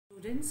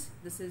Students,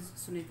 this is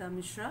Sunita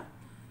Mishra.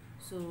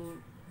 So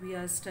we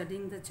are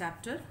studying the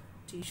chapter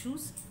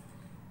tissues.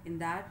 In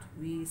that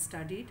we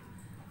studied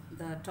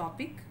the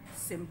topic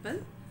simple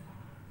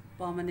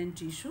permanent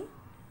tissue,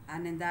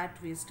 and in that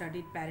we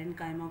studied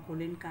parenchyma,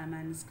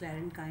 collenchyma and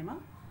sclerenchyma.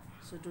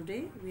 So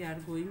today we are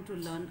going to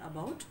learn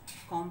about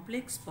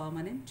complex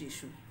permanent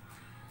tissue.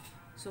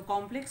 So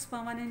complex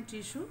permanent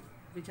tissue,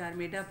 which are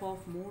made up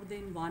of more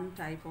than one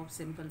type of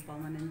simple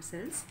permanent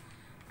cells,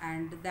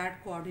 and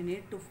that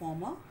coordinate to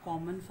form a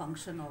common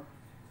function of.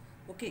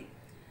 Okay,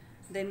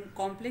 then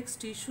complex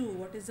tissue,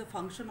 what is the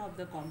function of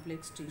the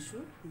complex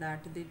tissue?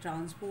 That they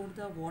transport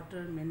the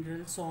water,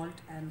 mineral,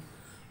 salt and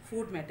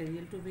food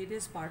material to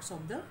various parts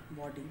of the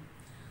body.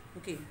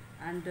 Okay,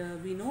 and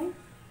we know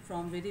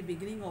from very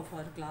beginning of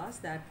our class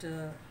that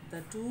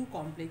the two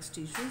complex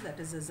tissues, that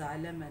is the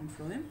xylem and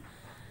phloem,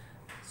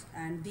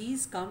 and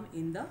these come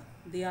in the,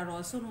 they are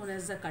also known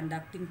as the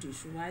conducting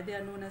tissue. Why they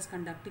are known as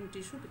conducting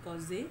tissue?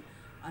 Because they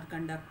are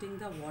conducting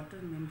the water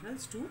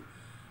minerals to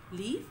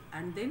leaf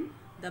and then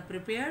the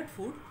prepared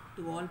food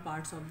to all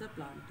parts of the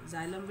plant.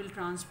 Xylem will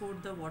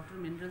transport the water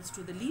minerals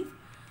to the leaf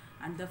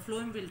and the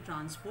phloem will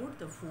transport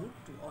the food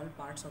to all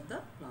parts of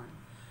the plant.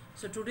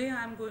 So today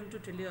I am going to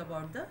tell you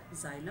about the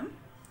xylem.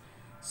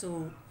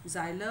 So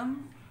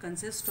xylem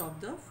consists of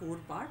the four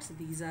parts.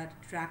 These are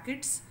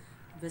tracheids,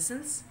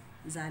 vessels,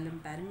 xylem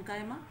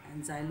parenchyma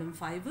and xylem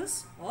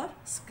fibers or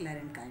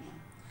sclerenchyma.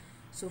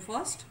 So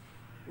first,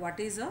 what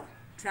is a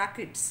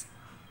tracheids?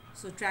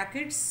 So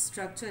tracheids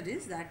structure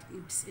is that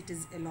it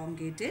is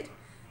elongated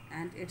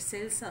and it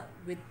cells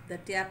with the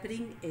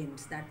tapering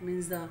ends. That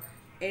means the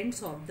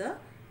ends of the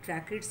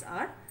tracheids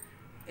are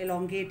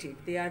elongated.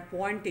 They are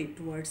pointed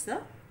towards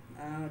the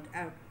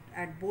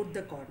at both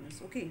the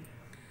corners. Okay.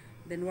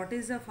 Then what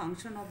is the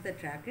function of the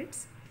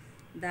tracheids?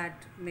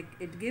 That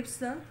it gives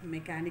the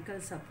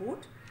mechanical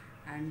support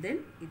and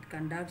then it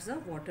conducts the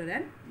water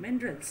and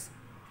minerals.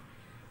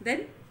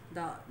 Then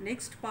the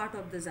next part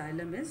of the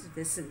xylem is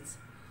vessels.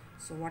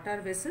 So what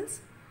are vessels?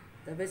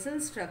 The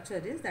vessel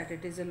structure is that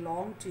it is a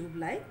long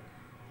tube-like,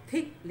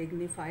 thick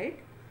lignified,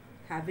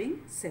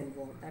 having cell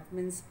wall. That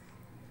means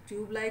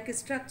tube-like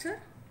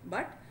structure,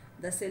 but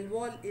the cell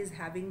wall is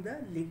having the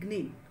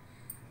lignin.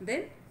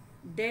 Then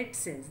dead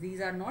cells, these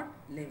are not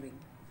living.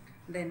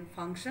 Then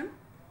function,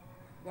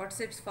 what's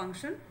its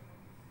function?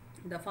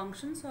 The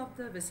functions of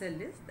the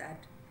vessel is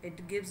that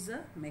it gives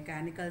the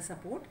mechanical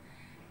support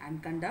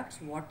and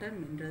conducts water,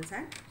 minerals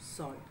and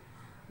salt.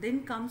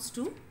 Then comes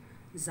to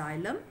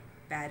xylem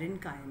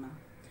parenchyma.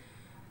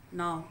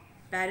 Now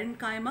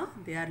parenchyma,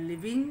 they are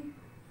living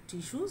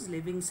tissues,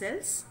 living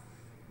cells.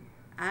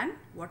 And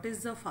what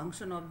is the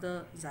function of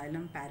the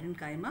xylem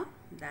parenchyma?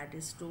 That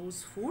is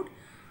stores food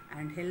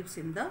and helps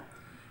in the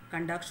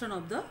conduction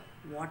of the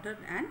water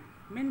and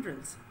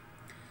minerals.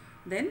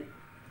 Then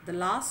the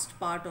last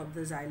part of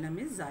the xylem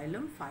is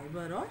xylem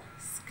fiber or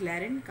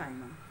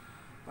sclerenchyma.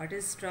 What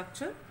is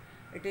structure?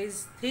 It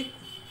is thick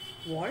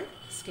walled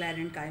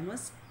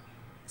sclerenchymatous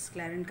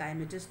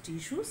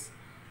tissues.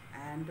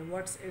 And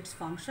what's its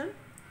function?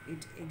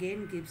 It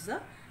again gives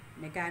the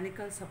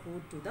mechanical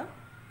support to the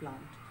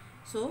plant.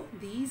 So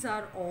these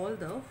are all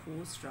the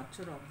four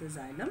structure of the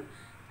xylem.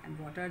 And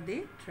what are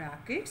they?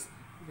 Tracheids,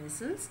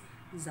 vessels,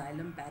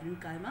 xylem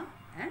parenchyma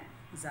and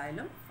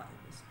xylem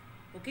fibers.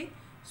 Okay,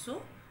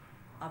 so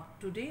up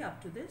to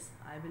this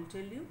I will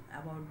tell you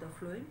about the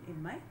phloem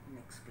in my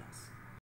next class.